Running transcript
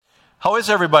How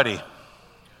is everybody?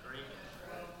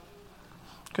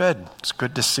 Good. It's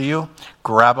good to see you.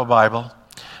 Grab a Bible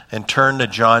and turn to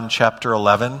John chapter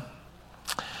 11.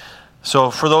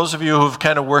 So for those of you who've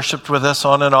kind of worshiped with us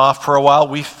on and off for a while,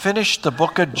 we finished the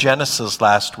book of Genesis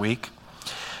last week.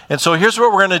 And so here's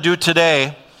what we're going to do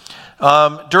today.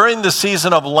 During the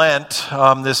season of Lent,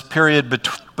 this period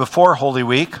before Holy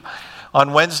Week,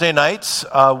 on Wednesday nights,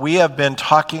 we have been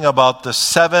talking about the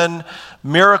 7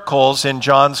 miracles in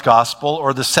John's gospel,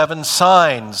 or the 7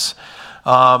 signs.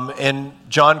 And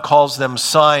John calls them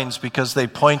signs because they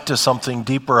point to something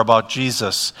deeper about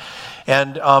Jesus.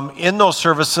 And in those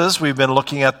services, we've been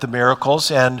looking at the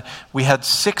miracles, and we had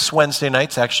 6 Wednesday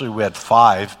nights. Actually, we had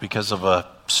 5 because of a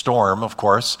storm, of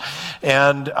course.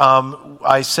 And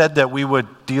I said that we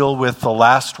would deal with the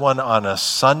last one on a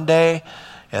Sunday,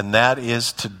 and that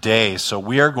is today. So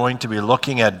we are going to be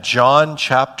looking at John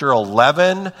chapter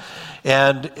 11,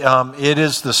 and it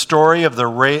is the story of the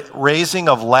raising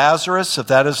of Lazarus. If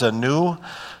that is a new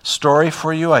story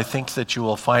for you, I think that you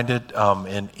will find it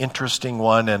an interesting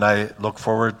one, and I look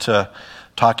forward to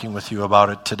talking with you about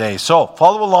it today. So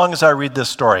follow along as I read this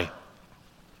story.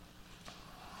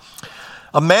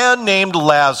 A man named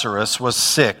Lazarus was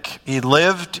sick. He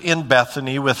lived in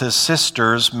Bethany with his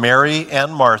sisters, Mary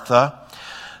and Martha.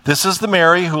 This is the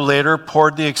Mary who later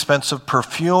poured the expensive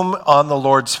perfume on the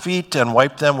Lord's feet and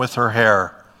wiped them with her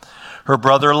hair. Her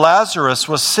brother Lazarus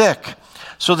was sick.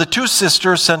 So the 2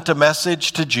 sisters sent a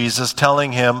message to Jesus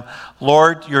telling him,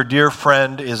 "Lord, your dear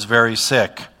friend is very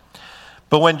sick."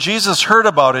 But when Jesus heard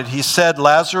about it, he said,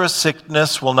 "Lazarus'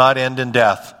 sickness will not end in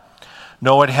death.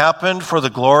 No, it happened for the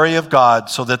glory of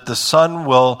God, so that the Son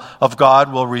of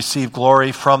God will receive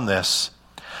glory from this."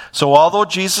 So although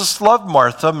Jesus loved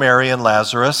Martha, Mary, and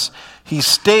Lazarus, he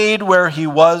stayed where he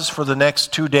was for the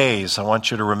next 2 days. I want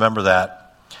you to remember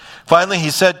that. Finally,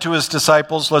 he said to his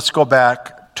disciples, "Let's go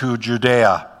back to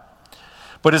Judea."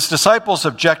 But his disciples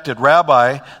objected.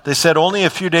 "Rabbi," they said, "only a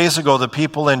few days ago the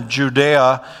people in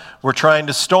Judea were trying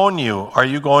to stone you. Are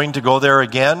you going to go there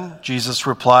again?" Jesus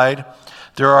replied,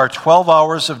 "There are 12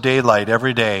 hours of daylight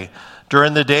every day.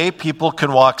 During the day, people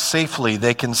can walk safely.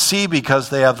 They can see because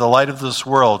they have the light of this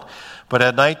world. But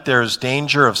at night, there is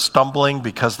danger of stumbling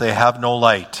because they have no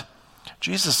light."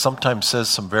 Jesus sometimes says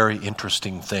some very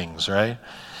interesting things, right?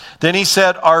 Then he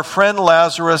said, "Our friend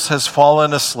Lazarus has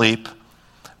fallen asleep,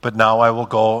 but now I will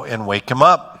go and wake him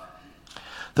up."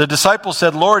 The disciples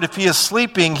said, "Lord, if he is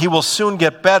sleeping, he will soon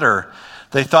get better."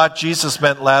 They thought Jesus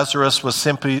meant Lazarus was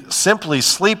simply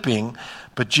sleeping,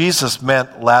 but Jesus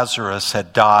meant Lazarus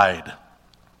had died.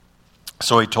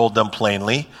 So he told them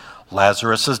plainly,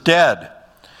 "Lazarus is dead.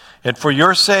 And for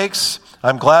your sakes,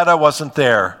 I'm glad I wasn't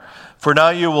there, for now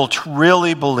you will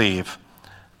really believe.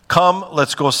 Come,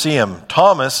 let's go see him."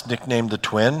 Thomas, nicknamed the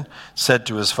twin, said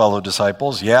to his fellow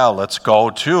disciples, "Yeah, let's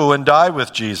go too and die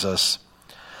with Jesus."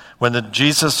 When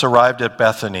Jesus arrived at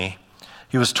Bethany,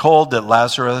 he was told that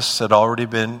Lazarus had already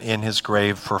been in his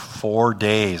grave for 4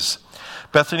 days.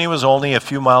 Bethany was only a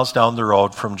few miles down the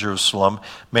road from Jerusalem.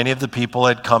 Many of the people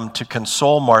had come to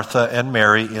console Martha and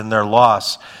Mary in their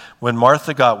loss. When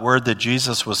Martha got word that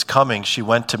Jesus was coming, she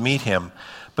went to meet him.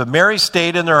 But Mary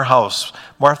stayed in her house.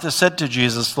 Martha said to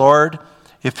Jesus, "Lord,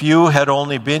 if you had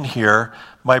only been here,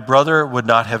 my brother would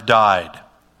not have died.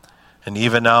 And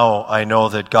even now I know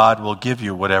that God will give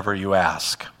you whatever you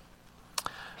ask."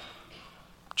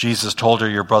 Jesus told her,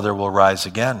 "Your brother will rise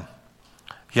again."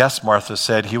 "Yes," Martha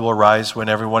said, "he will rise when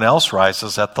everyone else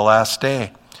rises at the last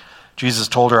day." Jesus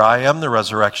told her, "I am the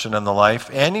resurrection and the life.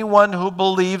 Anyone who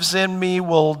believes in me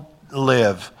will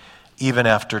live, even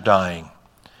after dying.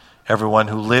 Everyone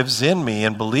who lives in me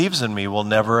and believes in me will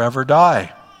never ever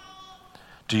die."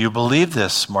 "Do you believe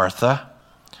this, Martha?"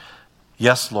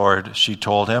 "Yes, Lord," she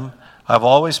told him. "I've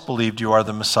always believed you are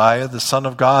the Messiah, the Son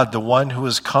of God, the one who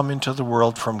has come into the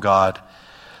world from God."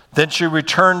 Then she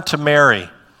returned to Mary.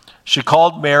 She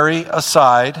called Mary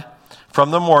aside from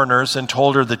the mourners and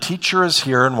told her, "The teacher is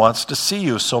here and wants to see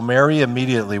you." So Mary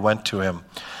immediately went to him.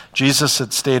 Jesus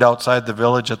had stayed outside the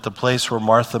village at the place where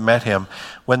Martha met him.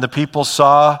 When the people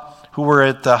who were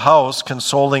at the house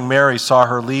consoling Mary saw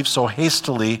her leave so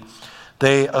hastily,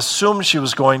 they assumed she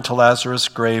was going to Lazarus'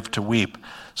 grave to weep.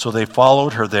 So they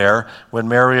followed her there. When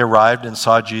Mary arrived and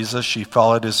saw Jesus, she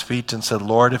fell at his feet and said,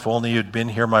 "Lord, if only you'd been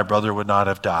here, my brother would not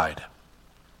have died."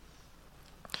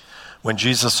 When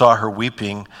Jesus saw her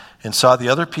weeping and saw the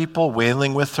other people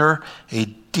wailing with her, a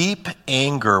deep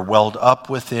anger welled up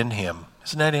within him.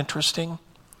 Isn't that interesting?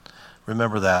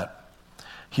 Remember that.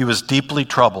 He was deeply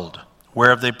troubled.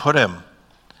 "Where have they put him?"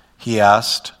 he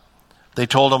asked. They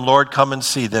told him, "Lord, come and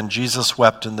see." Then Jesus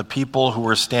wept, and the people who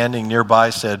were standing nearby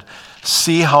said,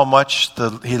 see how much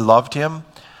he loved him?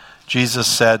 Jesus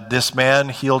said, this man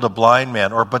healed a blind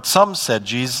man. But some said,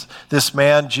 this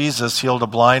man, Jesus, healed a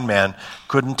blind man.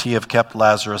 Couldn't he have kept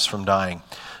Lazarus from dying?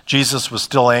 Jesus was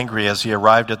still angry as he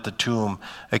arrived at the tomb.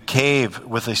 A cave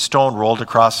with a stone rolled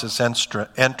across its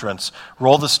entrance.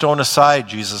 Roll the stone aside,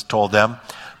 Jesus told them.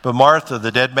 But Martha,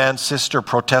 the dead man's sister,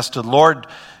 protested, Lord,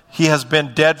 he has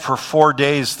been dead for 4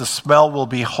 days. The smell will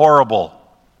be horrible.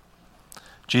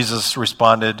 Jesus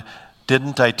responded,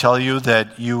 didn't I tell you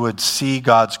that you would see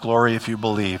God's glory if you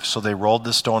believe? So they rolled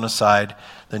the stone aside.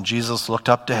 Then Jesus looked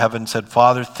up to heaven and said,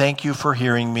 Father, thank you for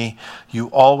hearing me. You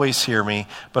always hear me.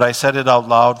 But I said it out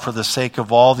loud for the sake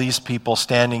of all these people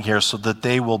standing here so that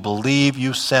they will believe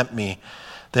you sent me.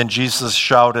 Then Jesus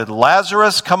shouted,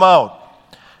 Lazarus, come out.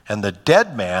 And the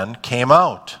dead man came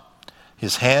out,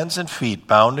 his hands and feet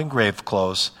bound in grave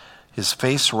clothes, his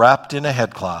face wrapped in a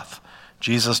headcloth.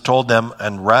 Jesus told them,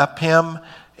 unwrap him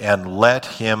and let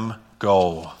him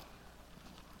go.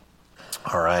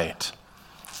 All right.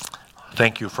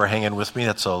 Thank you for hanging with me.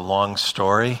 That's a long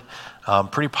story.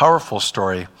 Pretty powerful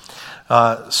story.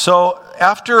 So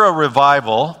after a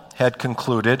revival had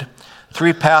concluded,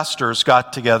 3 pastors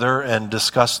got together and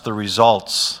discussed the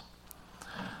results.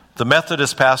 The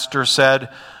Methodist pastor said,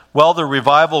 well, the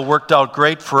revival worked out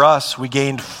great for us. We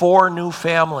gained 4 new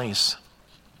families.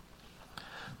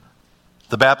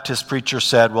 The Baptist preacher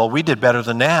said, well, we did better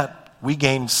than that. We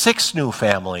gained 6 new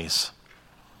families.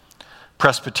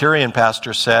 Presbyterian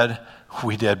pastor said,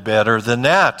 we did better than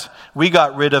that. We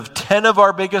got rid of 10 of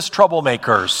our biggest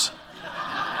troublemakers.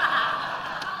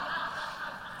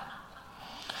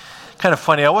 Kind of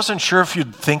funny. I wasn't sure if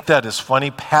you'd think that is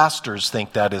funny. Pastors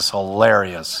think that is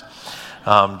hilarious.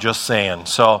 Just saying.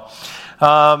 So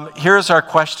here's our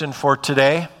question for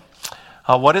today.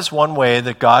 What is one way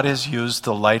that God has used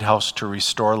the Lighthouse to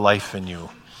restore life in you?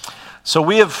 So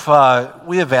we have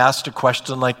asked a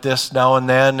question like this now and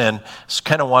then, and just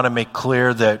kind of want to make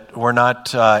clear that we're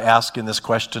not asking this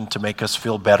question to make us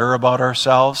feel better about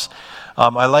ourselves.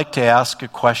 I like to ask a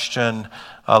question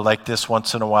like this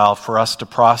once in a while for us to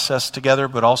process together,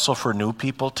 but also for new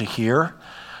people to hear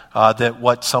that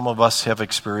what some of us have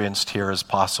experienced here is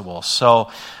possible. So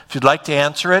if you'd like to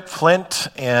answer it, Flint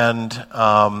and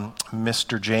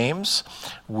Mr. James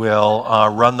will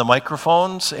run the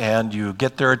microphones, and you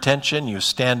get their attention, you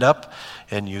stand up,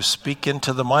 and you speak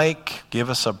into the mic. Give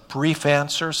us a brief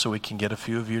answer so we can get a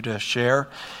few of you to share.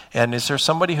 And is there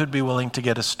somebody who'd be willing to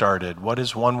get us started? What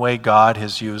is one way God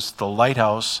has used the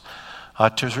Lighthouse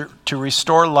to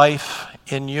restore life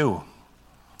in you?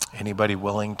 Anybody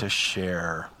willing to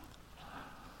share?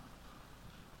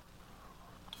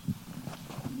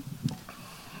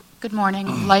 Good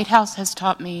morning. Lighthouse has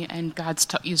taught me, and God's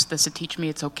used this to teach me,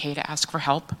 it's okay to ask for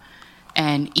help.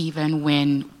 And even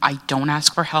when I don't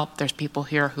ask for help, there's people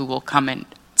here who will come and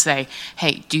say,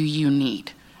 hey, do you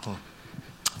need?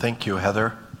 Thank you,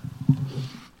 Heather.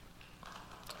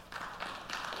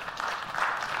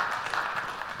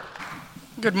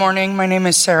 Good morning. My name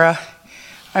is Sarah.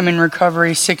 I'm in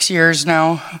recovery 6 years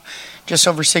now, just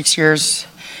over 6 years.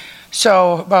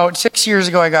 So about 6 years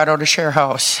ago, I got out of Share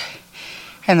House.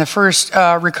 And the first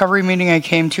recovery meeting I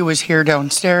came to was here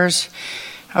downstairs.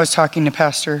 I was talking to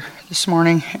Pastor this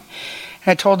morning, and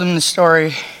I told him the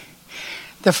story.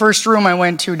 The first room I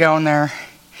went to down there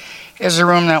is a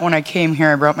room that when I came here,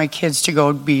 I brought my kids to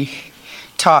go be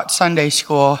taught Sunday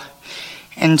school.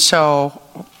 And so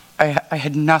I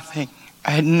had nothing.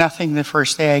 I had nothing the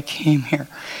first day I came here.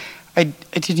 I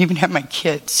didn't even have my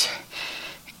kids.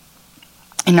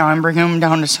 And now I'm bringing them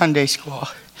down to Sunday school.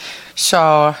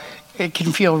 So it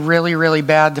can feel really, really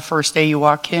bad the first day you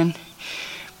walk in.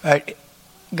 But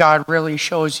God really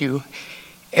shows you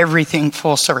everything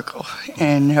full circle.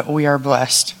 And we are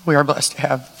blessed. We are blessed to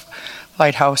have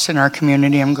Lighthouse in our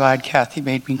community. I'm glad Kathy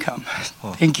made me come.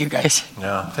 Thank you, guys.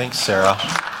 Yeah, thanks, Sarah.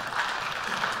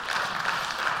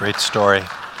 Great story.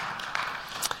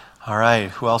 All right,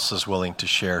 who else is willing to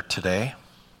share today?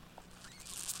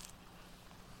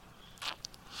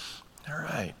 All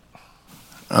right.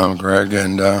 I'm Greg,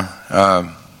 and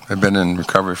I've been in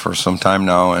recovery for some time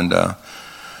now. And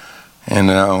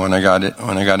when I got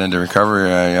into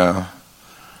recovery, I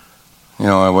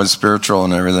was spiritual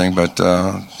and everything. But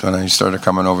when I started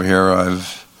coming over here,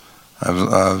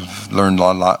 I've learned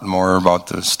a lot more about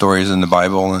the stories in the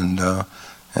Bible, and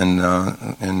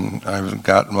I've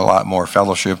gotten a lot more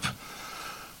fellowship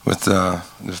with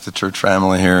the church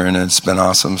family here, and it's been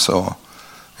awesome. So,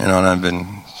 and I've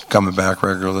been coming back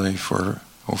regularly for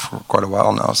quite a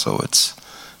while now. So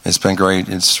it's been great.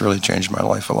 It's really changed my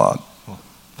life a lot.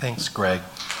 Thanks, Greg.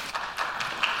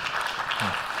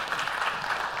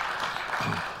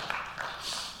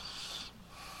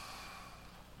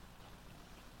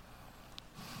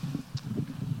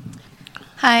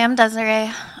 Hi, I'm Desiree.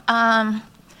 I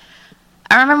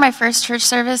remember my first church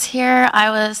service here. I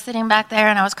was sitting back there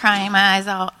and I was crying my eyes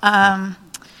out. And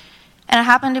it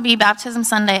happened to be Baptism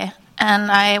Sunday.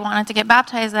 And I wanted to get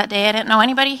baptized that day. I didn't know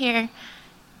anybody here.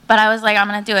 But I was like, I'm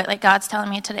going to do it, like God's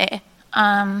telling me today.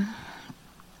 And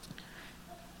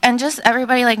just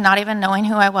everybody like not even knowing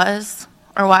who I was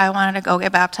or why I wanted to go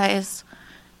get baptized.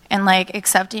 And like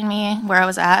accepting me where I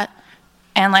was at.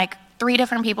 And like 3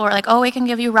 different people were like, oh, we can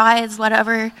give you rides,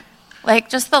 whatever. Like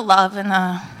just the love and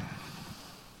the,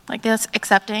 like this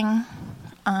accepting.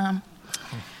 I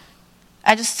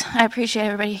appreciate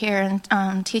everybody here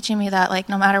and teaching me that like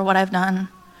no matter what I've done,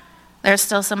 there's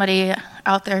still somebody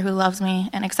out there who loves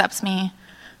me and accepts me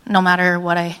no matter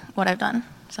what I've done.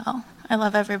 So I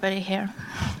love everybody here.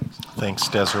 Thanks,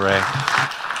 Desiree.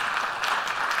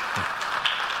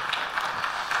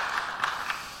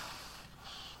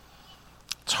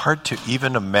 It's hard to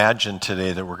even imagine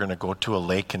today that we're going to go to a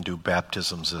lake and do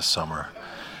baptisms this summer.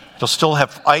 They'll still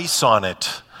have ice on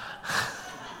it.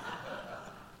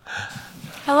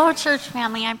 Hello, church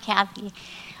family. I'm Kathy.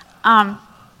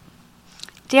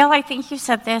 Dale, I think you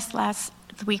said this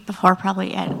the week before,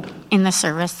 probably in the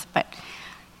service, but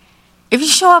if you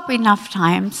show up enough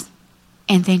times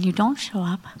and then you don't show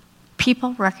up,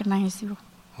 people recognize you.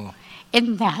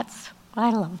 And that's what I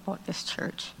love about this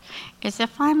church, is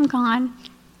if I'm gone,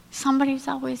 somebody's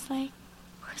always like,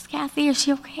 where's Kathy? Is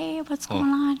she okay? What's going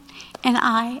on? And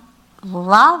I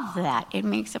love that. It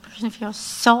makes a person feel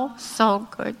so, so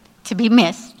good to be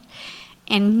missed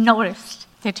and noticed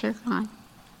that you're gone.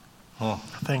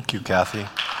 Thank you, Kathy.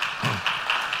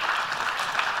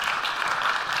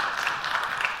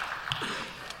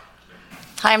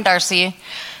 Hi, I'm Darcy.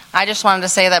 I just wanted to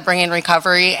say that bringing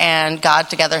recovery and God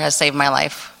together has saved my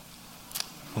life.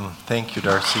 Thank you,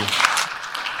 Darcy.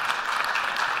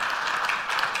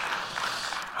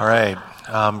 All right.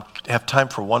 Have time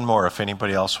for one more if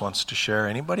anybody else wants to share.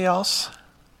 Anybody else?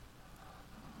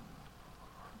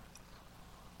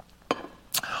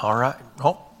 All right.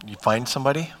 Oh, you find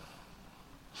somebody?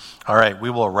 All right.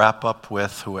 We will wrap up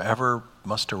with whoever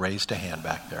must have raised a hand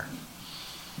back there.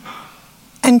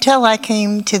 Until I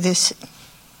came to this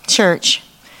church,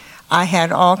 I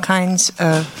had all kinds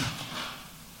of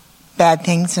bad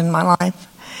things in my life.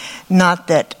 Not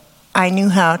that I knew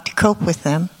how to cope with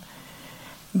them.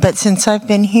 But since I've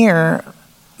been here,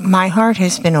 my heart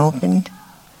has been opened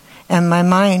and my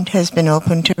mind has been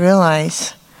opened to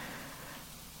realize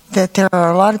that there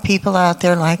are a lot of people out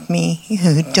there like me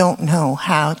who don't know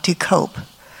how to cope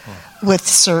with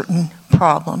certain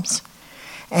problems.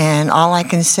 And all I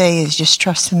can say is just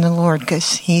trust in the Lord,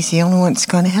 because He's the only one that's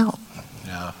going to help.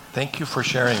 Yeah. Thank you for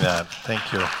sharing that.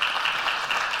 Thank you.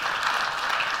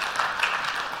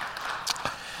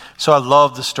 So I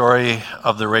love the story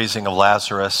of the raising of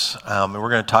Lazarus, and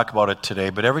we're going to talk about it today.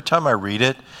 But every time I read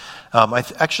it, I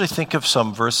actually think of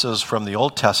some verses from the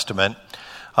Old Testament.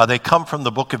 They come from the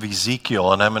book of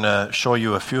Ezekiel, and I'm going to show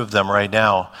you a few of them right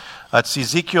now. It's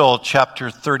Ezekiel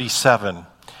chapter 37.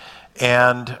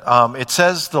 And it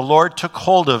says, the Lord took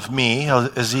hold of me,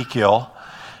 Ezekiel,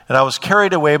 and I was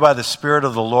carried away by the Spirit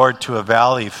of the Lord to a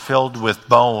valley filled with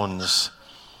bones.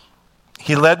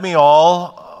 He led me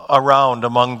all around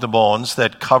among the bones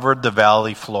that covered the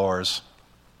valley floors.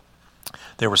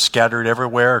 They were scattered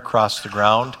everywhere across the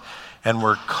ground and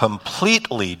were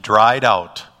completely dried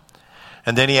out.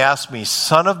 And then he asked me,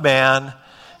 Son of man,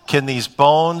 can these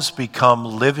bones become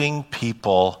living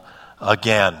people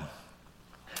again?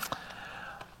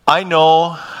 I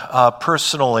know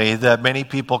personally that many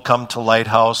people come to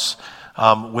Lighthouse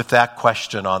with that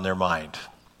question on their mind.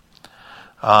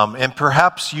 And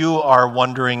perhaps you are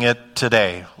wondering it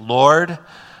today. Lord,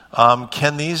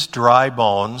 can these dry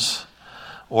bones,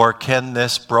 or can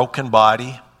this broken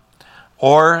body,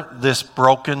 or this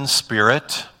broken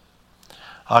spirit,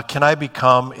 can I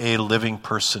become a living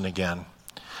person again?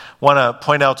 I want to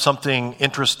point out something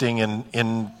interesting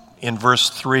in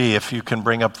verse 3, if you can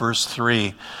bring up verse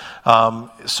 3.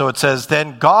 So it says,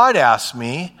 Then God asked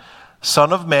me,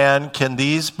 Son of man, can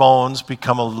these bones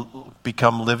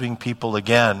become living people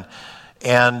again?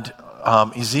 And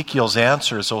Ezekiel's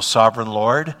answer is, O sovereign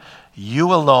Lord,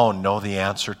 you alone know the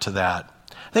answer to that.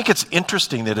 I think it's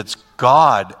interesting that it's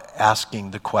God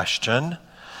asking the question,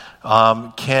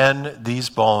 can these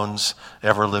bones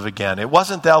ever live again? It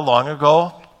wasn't that long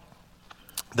ago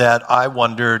that I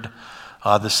wondered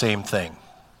the same thing.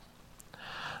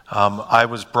 I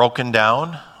was broken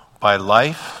down by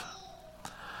life.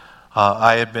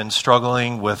 I had been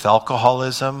struggling with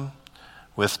alcoholism,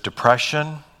 with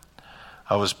depression.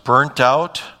 I was burnt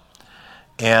out,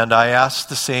 and I asked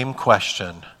the same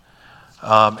question.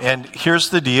 And here's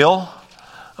the deal.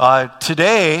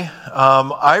 Today,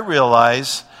 I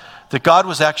realize that God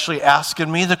was actually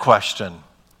asking me the question,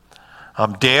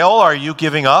 Dale, are you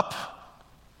giving up?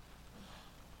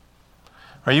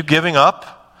 Are you giving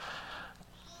up?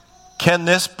 Can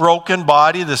this broken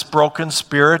body, this broken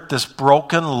spirit, this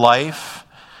broken life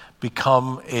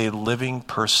become a living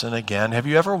person again? Have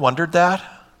you ever wondered that?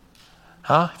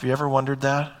 Have you ever wondered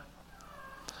that?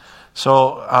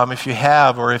 So if you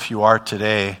have, or if you are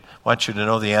today, I want you to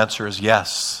know the answer is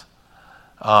yes.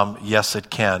 Yes,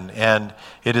 it can. And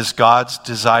it is God's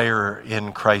desire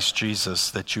in Christ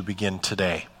Jesus that you begin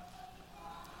today.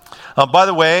 By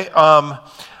the way,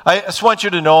 I just want you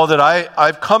to know that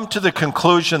I've come to the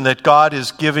conclusion that God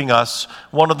is giving us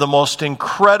one of the most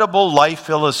incredible life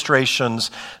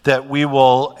illustrations that we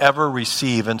will ever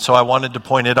receive. And so I wanted to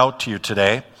point it out to you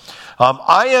today.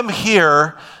 I am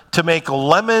here to make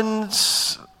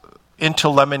lemons into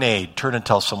lemonade. Turn and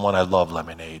tell someone I love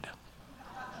lemonade.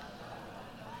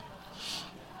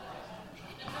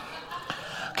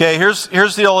 Okay, here's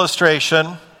the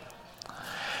illustration.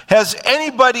 Has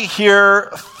anybody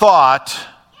here thought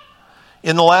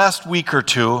in the last week or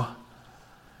two,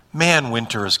 man,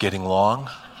 winter is getting long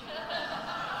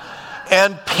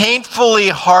and painfully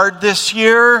hard this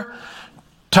year?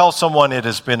 Tell someone it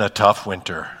has been a tough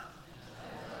winter.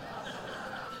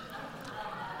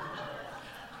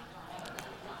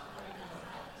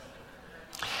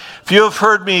 If you have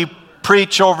heard me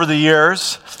preach over the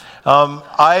years,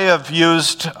 I have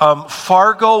used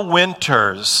Fargo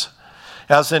winters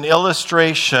as an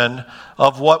illustration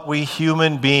of what we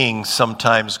human beings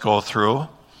sometimes go through.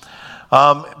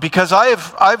 Because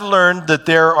I've learned that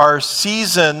there are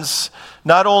seasons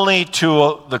not only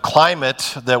to the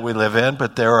climate that we live in,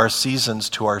 but there are seasons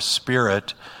to our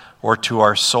spirit or to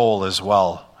our soul as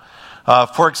well.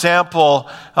 For example,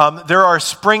 there are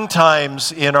spring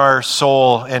times in our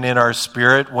soul and in our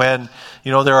spirit when,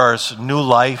 there is new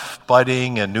life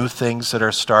budding and new things that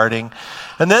are starting.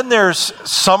 And then there's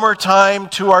summertime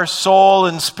to our soul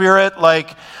and spirit,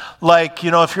 like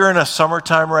if you're in a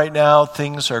summertime right now,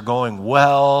 things are going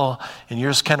well, and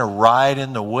you're just kind of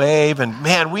riding the wave. And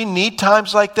man, we need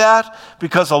times like that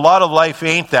because a lot of life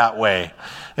ain't that way.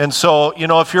 And so,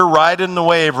 if you're riding the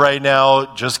wave right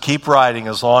now, just keep riding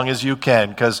as long as you can.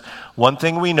 Because one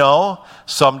thing we know,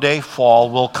 someday fall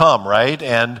will come, right?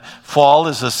 And fall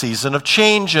is a season of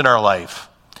change in our life.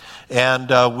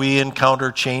 And we encounter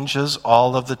changes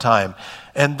all of the time.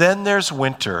 And then there's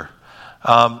winter.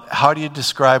 How do you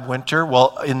describe winter?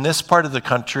 Well, in this part of the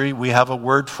country, we have a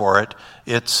word for it.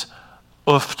 It's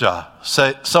ufta.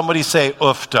 Somebody say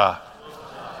ufta.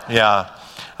 Yeah.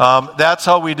 That's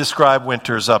how we describe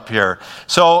winters up here.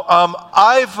 So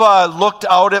I've looked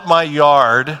out at my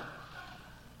yard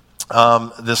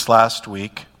this last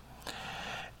week,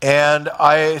 and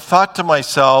I thought to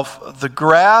myself, the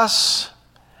grass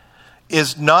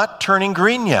is not turning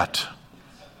green yet.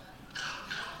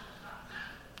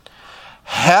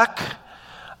 Heck,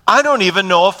 I don't even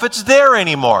know if it's there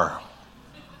anymore.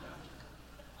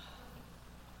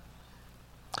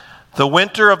 The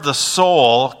winter of the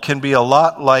soul can be a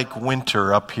lot like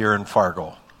winter up here in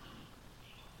Fargo.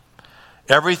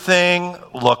 Everything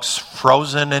looks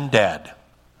frozen and dead.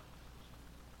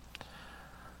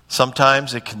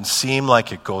 Sometimes it can seem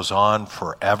like it goes on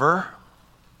forever.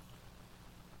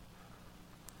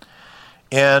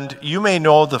 And you may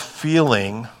know the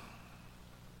feeling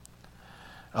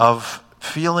of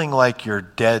feeling like you're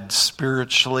dead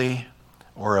spiritually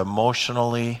or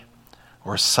emotionally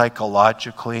or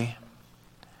psychologically.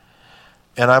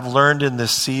 And I've learned in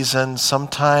this season,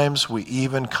 sometimes we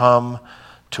even come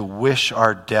to wish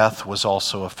our death was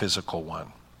also a physical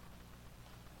one.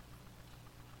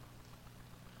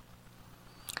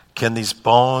 Can these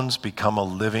bones become a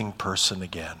living person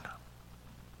again?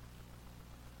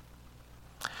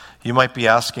 You might be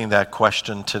asking that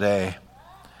question today.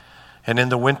 And in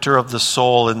the winter of the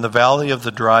soul, in the valley of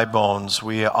the dry bones,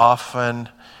 we often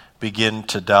begin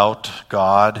to doubt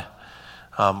God.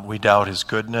 We doubt his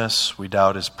goodness, we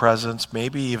doubt his presence,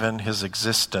 maybe even his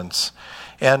existence.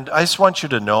 And I just want you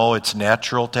to know it's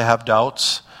natural to have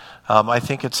doubts. I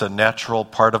think it's a natural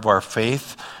part of our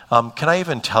faith. Can I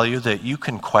even tell you that you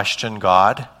can question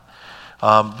God?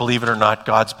 Believe it or not,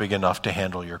 God's big enough to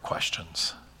handle your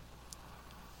questions.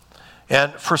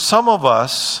 And for some of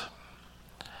us,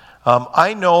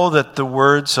 I know that the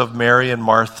words of Mary and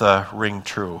Martha ring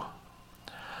true.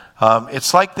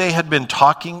 It's like they had been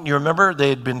talking. You remember they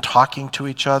had been talking to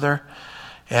each other,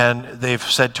 and they've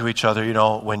said to each other,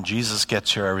 when Jesus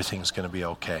gets here, everything's going to be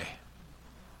okay.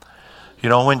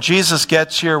 When Jesus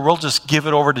gets here, we'll just give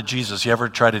it over to Jesus. You ever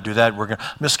try to do that? I'm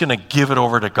just going to give it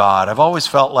over to God. I've always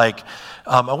felt like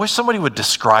I wish somebody would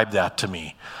describe that to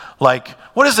me. Like,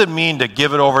 what does it mean to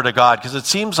give it over to God? Because it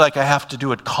seems like I have to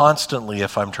do it constantly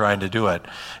if I'm trying to do it.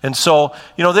 And so,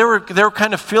 they were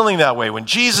kind of feeling that way. When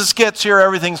Jesus gets here,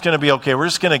 everything's going to be okay. We're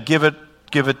just going to give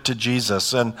it to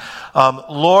Jesus. And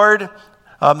Lord,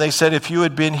 they said, if you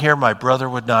had been here, my brother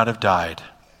would not have died.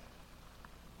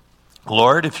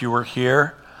 Lord, if you were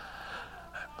here,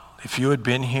 if you had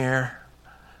been here.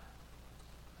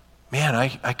 Man,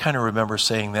 I kind of remember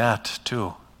saying that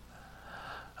too.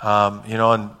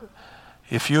 And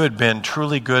if you had been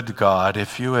truly good to God,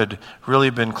 if you had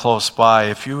really been close by,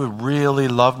 if you would really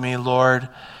love me, Lord,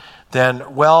 then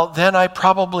I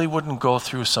probably wouldn't go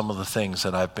through some of the things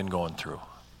that I've been going through.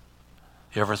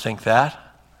 You ever think that?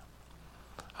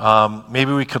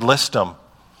 Maybe we could list them.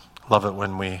 Love it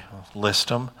when we list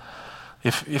them.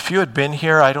 If you had been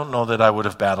here, I don't know that I would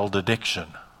have battled addiction.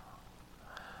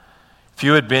 If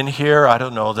you had been here, I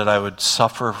don't know that I would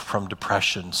suffer from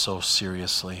depression so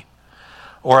seriously.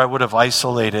 Or I would have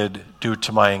isolated due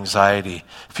to my anxiety.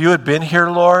 If you had been here,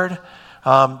 Lord,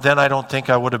 then I don't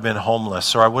think I would have been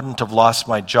homeless, or I wouldn't have lost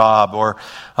my job, or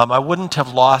I wouldn't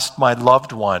have lost my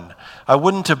loved one. I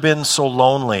wouldn't have been so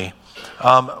lonely.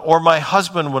 Or my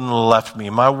husband wouldn't have left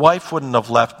me. My wife wouldn't have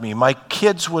left me. My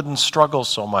kids wouldn't struggle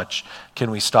so much.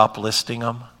 Can we stop listing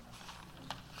them?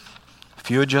 If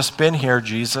you had just been here,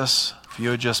 Jesus, if you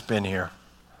had just been here.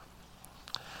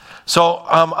 So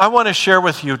I want to share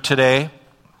with you today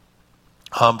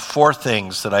 4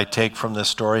 things that I take from this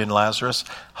story in Lazarus.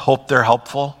 Hope they're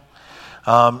helpful.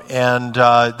 And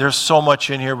there's so much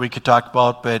in here we could talk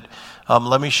about, but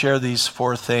let me share these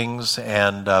 4 things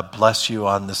and bless you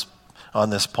on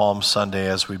this Palm Sunday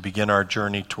as we begin our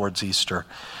journey towards Easter.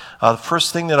 The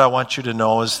first thing that I want you to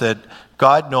know is that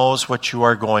God knows what you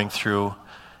are going through,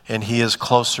 and He is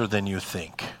closer than you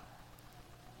think.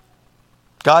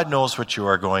 God knows what you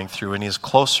are going through, and He is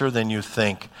closer than you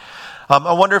think.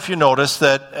 I wonder if you noticed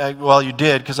that, you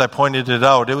did, because I pointed it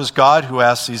out. It was God who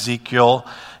asked Ezekiel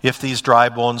if these dry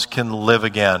bones can live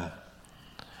again.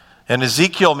 And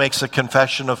Ezekiel makes a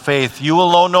confession of faith. You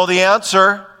alone know the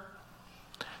answer.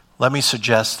 Let me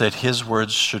suggest that his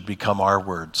words should become our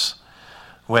words.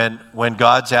 When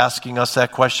God's asking us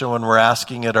that question, when we're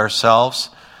asking it ourselves,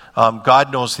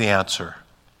 God knows the answer.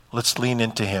 Let's lean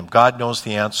into Him. God knows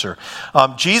the answer.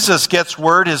 Jesus gets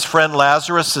word his friend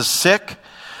Lazarus is sick.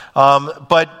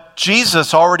 But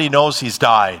Jesus already knows he's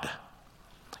died.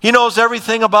 He knows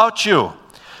everything about you.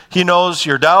 He knows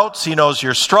your doubts. He knows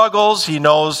your struggles. He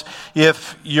knows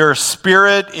if your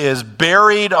spirit is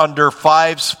buried under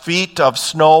 5 feet of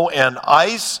snow and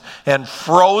ice and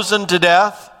frozen to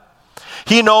death.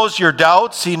 He knows your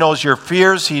doubts. He knows your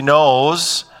fears. He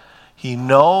knows,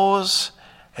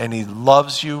 and He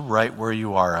loves you right where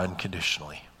you are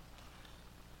unconditionally.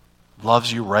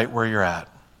 Loves you right where you're at.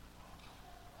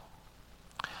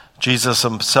 Jesus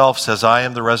Himself says, I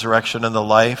am the resurrection and the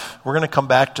life. We're going to come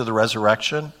back to the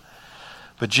resurrection.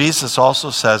 But Jesus also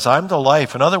says, I'm the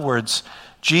life. In other words,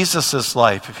 Jesus is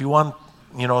life. If you want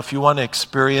to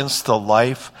experience the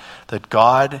life that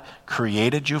God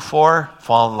created you for,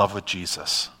 fall in love with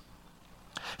Jesus.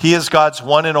 He is God's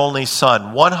one and only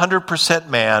Son, 100%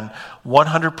 man,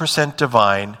 100%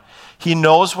 divine. He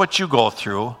knows what you go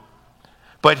through,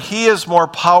 but He is more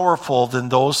powerful than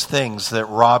those things that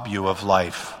rob you of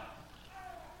life.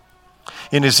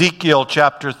 In Ezekiel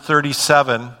chapter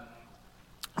 37,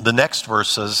 the next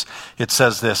verses, it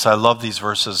says this. I love these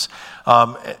verses.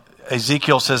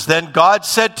 Ezekiel says, Then God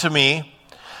said to me,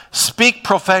 speak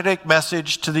prophetic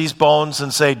message to these bones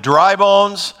and say, dry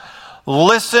bones,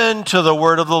 listen to the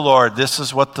word of the Lord. This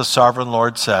is what the sovereign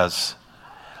Lord says.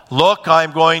 Look,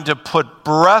 I'm going to put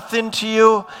breath into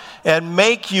you and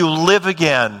make you live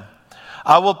again.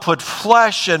 I will put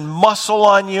flesh and muscle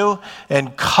on you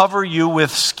and cover you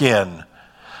with skin.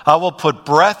 I will put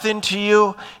breath into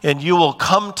you, and you will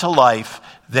come to life.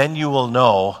 Then you will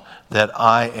know that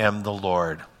I am the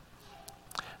Lord.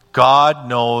 God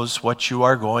knows what you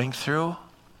are going through,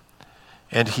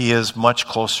 and He is much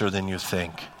closer than you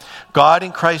think. God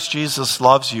in Christ Jesus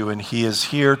loves you, and He is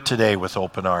here today with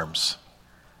open arms.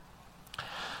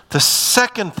 The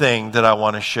second thing that I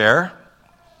want to share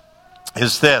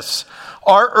is this.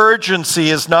 Our urgency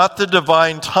is not the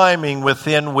divine timing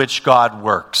within which God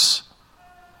works.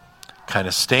 Kind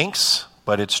of stinks,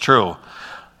 but it's true.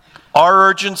 Our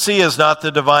urgency is not the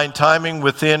divine timing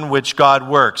within which God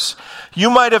works. You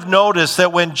might have noticed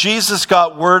that when Jesus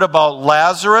got word about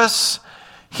Lazarus,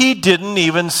 He didn't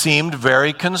even seem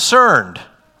very concerned.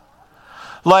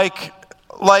 Like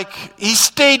He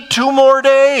stayed 2 more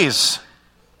days.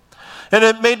 And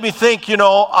it made me think,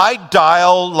 I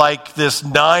dial like this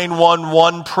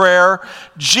 911 prayer.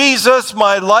 Jesus,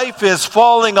 my life is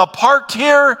falling apart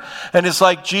here. And it's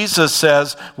like Jesus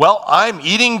says, well, I'm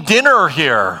eating dinner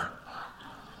here.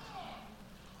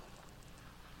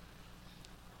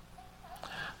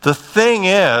 The thing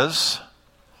is,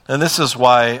 and this is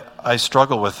why I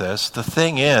struggle with this, the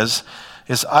thing is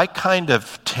I kind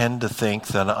of tend to think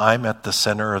that I'm at the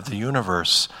center of the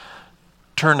universe.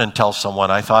 Turn and tell someone,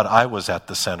 I thought I was at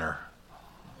the center.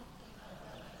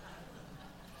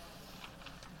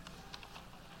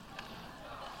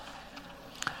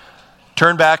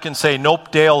 Turn back and say,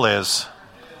 nope, Dale is.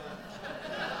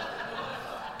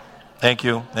 Thank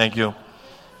you.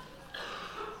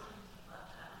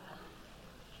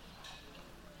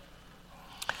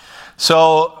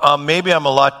 So maybe I'm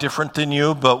a lot different than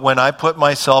you, but when I put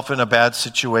myself in a bad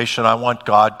situation, I want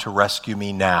God to rescue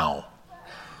me now.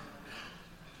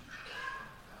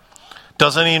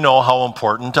 Doesn't he know how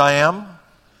important I am?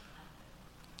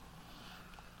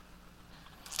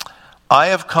 I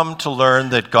have come to learn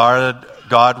that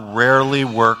God rarely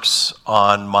works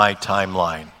on my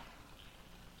timeline.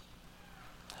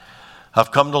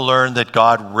 I've come to learn that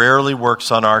God rarely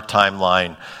works on our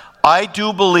timeline. I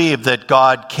do believe that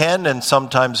God can and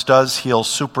sometimes does heal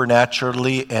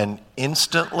supernaturally and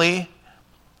instantly,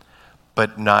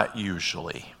 but not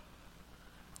usually,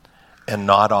 and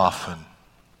not often.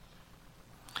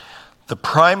 The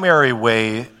primary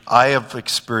way I have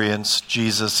experienced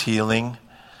Jesus' healing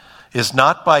is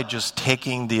not by just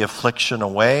taking the affliction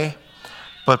away,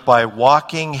 but by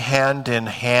walking hand in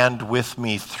hand with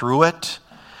me through it,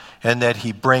 and that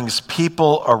he brings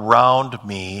people around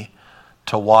me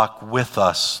to walk with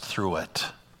us through it.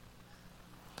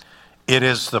 It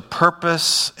is the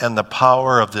purpose and the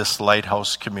power of this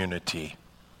Lighthouse community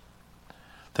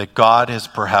that God has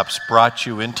perhaps brought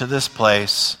you into this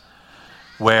place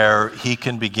where he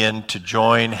can begin to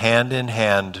join hand in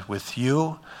hand with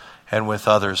you and with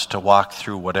others to walk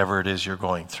through whatever it is you're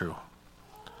going through.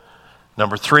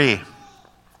 Number 3,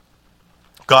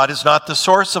 God is not the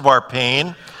source of our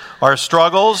pain, our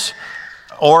struggles,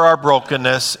 or our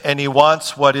brokenness, and he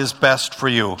wants what is best for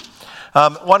you.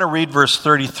 I want to read verse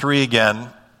 33 again,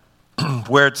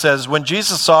 where it says, when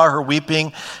Jesus saw her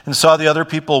weeping and saw the other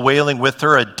people wailing with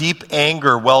her, a deep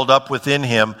anger welled up within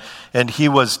him, and he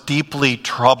was deeply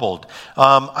troubled.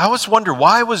 I always wonder,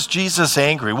 why was Jesus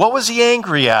angry? What was he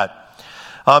angry at?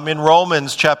 In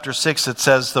Romans chapter 6, it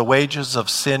says, the wages of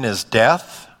sin is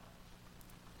death.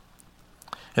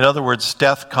 In other words,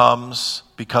 death comes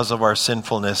because of our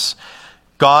sinfulness.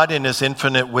 God, in his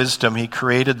infinite wisdom, he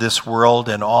created this world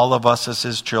and all of us as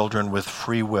his children with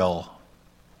free will.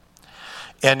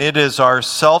 And it is our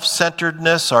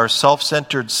self-centeredness, our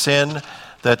self-centered sin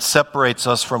that separates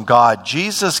us from God.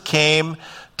 Jesus came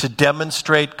to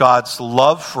demonstrate God's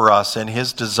love for us and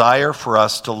his desire for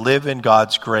us to live in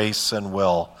God's grace and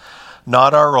will,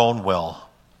 not our own will.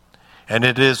 And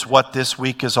it is what this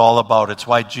week is all about. It's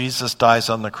why Jesus dies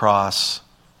on the cross.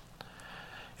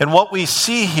 And what we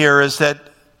see here is that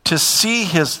to see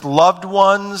his loved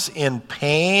ones in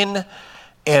pain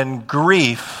and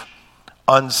grief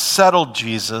unsettled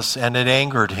Jesus, and it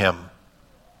angered him.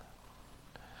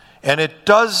 And it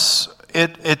does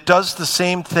the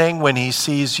same thing when he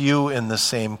sees you in the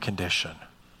same condition.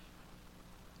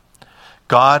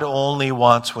 God only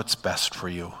wants what's best for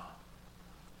you.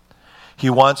 He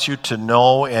wants you to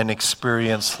know and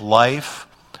experience life,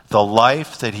 the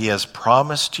life that he has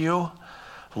promised you,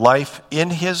 life in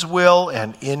his will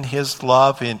and in his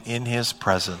love and in his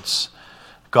presence.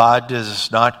 God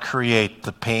does not create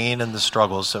the pain and the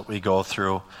struggles that we go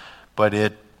through, but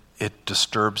it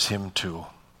disturbs him too.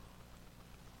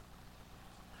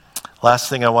 Last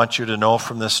thing I want you to know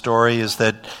from this story is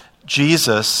that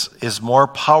Jesus is more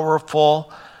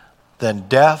powerful than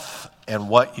death and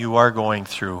what you are going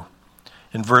through.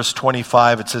 In verse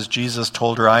 25, it says, Jesus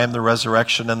told her, I am the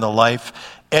resurrection and the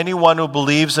life. Anyone who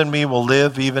believes in me will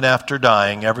live even after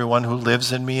dying. Everyone who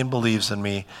lives in me and believes in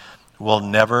me will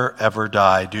never, ever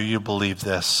die. Do you believe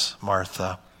this,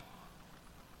 Martha?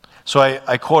 So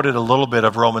I quoted a little bit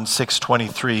of Romans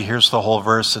 6:23. Here's the whole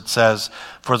verse. It says,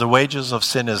 for the wages of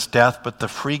sin is death, but the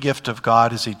free gift of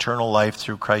God is eternal life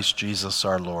through Christ Jesus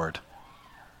our Lord.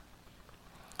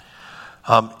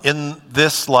 In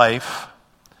this life,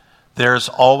 there's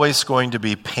always going to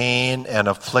be pain and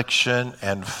affliction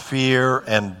and fear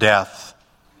and death.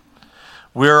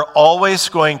 We're always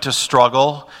going to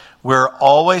struggle. We're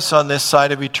always on this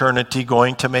side of eternity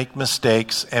going to make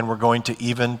mistakes, and we're going to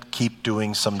even keep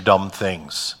doing some dumb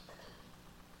things.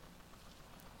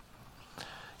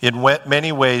 In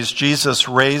many ways, Jesus'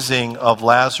 raising of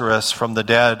Lazarus from the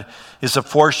dead is a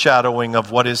foreshadowing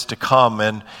of what is to come.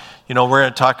 And, we're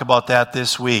going to talk about that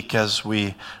this week as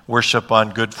we worship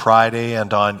on Good Friday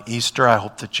and on Easter. I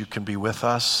hope that you can be with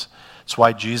us. It's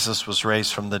why Jesus was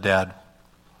raised from the dead.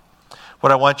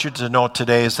 What I want you to know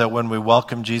today is that when we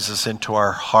welcome Jesus into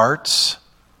our hearts,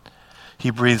 he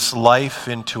breathes life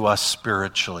into us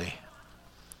spiritually.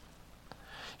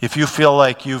 If you feel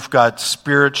like you've got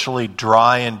spiritually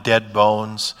dry and dead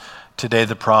bones, today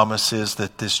the promise is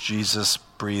that this Jesus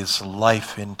breathes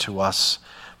life into us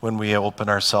when we open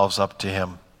ourselves up to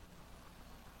him.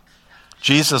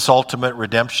 Jesus' ultimate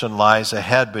redemption lies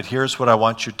ahead, but here's what I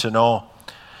want you to know.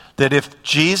 That if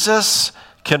Jesus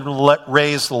can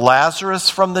raise Lazarus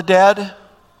from the dead,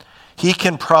 he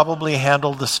can probably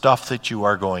handle the stuff that you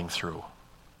are going through.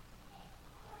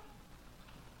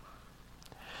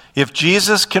 If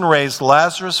Jesus can raise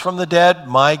Lazarus from the dead,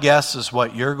 my guess is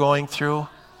what you're going through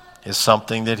is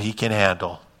something that he can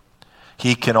handle.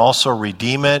 He can also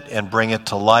redeem it and bring it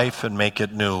to life and make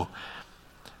it new.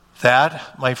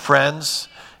 That, my friends,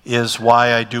 is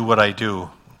why I do what I do.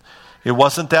 It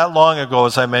wasn't that long ago,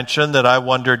 as I mentioned, that I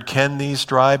wondered, can these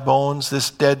dry bones,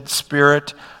 this dead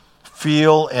spirit,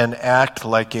 feel and act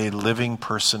like a living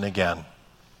person again?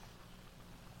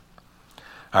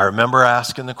 I remember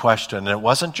asking the question, and it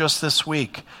wasn't just this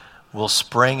week, will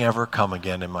spring ever come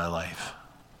again in my life?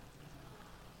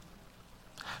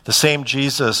 The same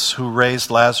Jesus who raised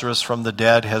Lazarus from the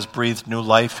dead has breathed new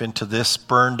life into this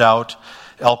burned out,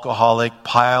 alcoholic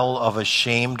pile of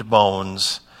ashamed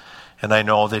bones, and I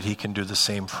know that he can do the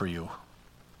same for you.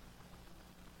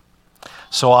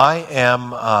 So I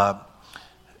am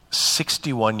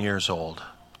 61 years old.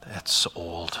 That's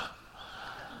old.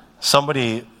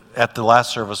 Somebody at the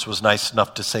last service was nice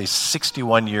enough to say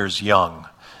 61 years young,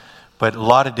 but a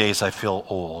lot of days I feel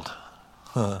old.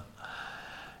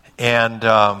 And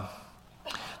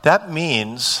that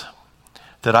means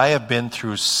that I have been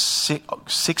through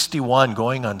 61,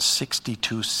 going on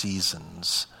 62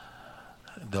 seasons,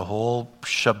 the whole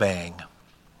shebang.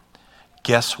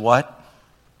 Guess what?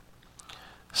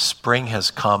 Spring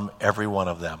has come, every one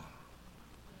of them.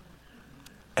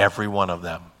 Every one of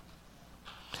them.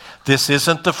 This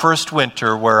isn't the first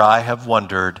winter where I have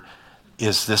wondered,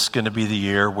 is this going to be the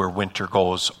year where winter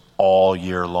goes all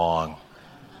year long?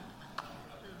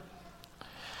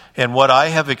 And what I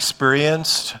have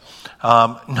experienced,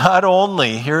 not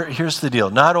only, here's the deal,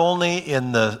 not only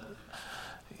in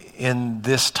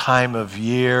this time of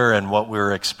year and what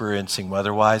we're experiencing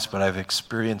weather-wise, but I've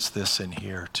experienced this in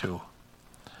here too.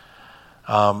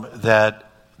 That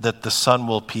the sun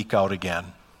will peak out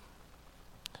again.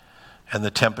 And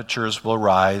the temperatures will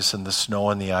rise and the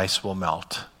snow and the ice will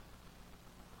melt.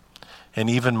 And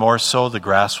even more so, the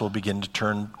grass will begin to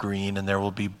turn green and there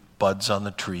will be buds on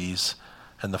the trees.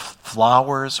 And the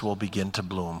flowers will begin to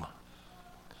bloom.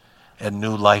 And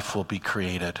new life will be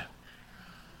created.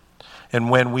 And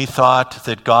when we thought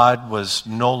that God was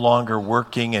no longer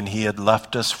working and he had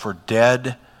left us for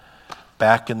dead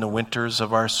back in the winters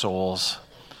of our souls,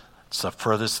 it's the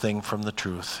furthest thing from the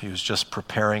truth. He was just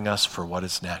preparing us for what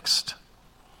is next.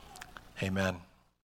 Amen.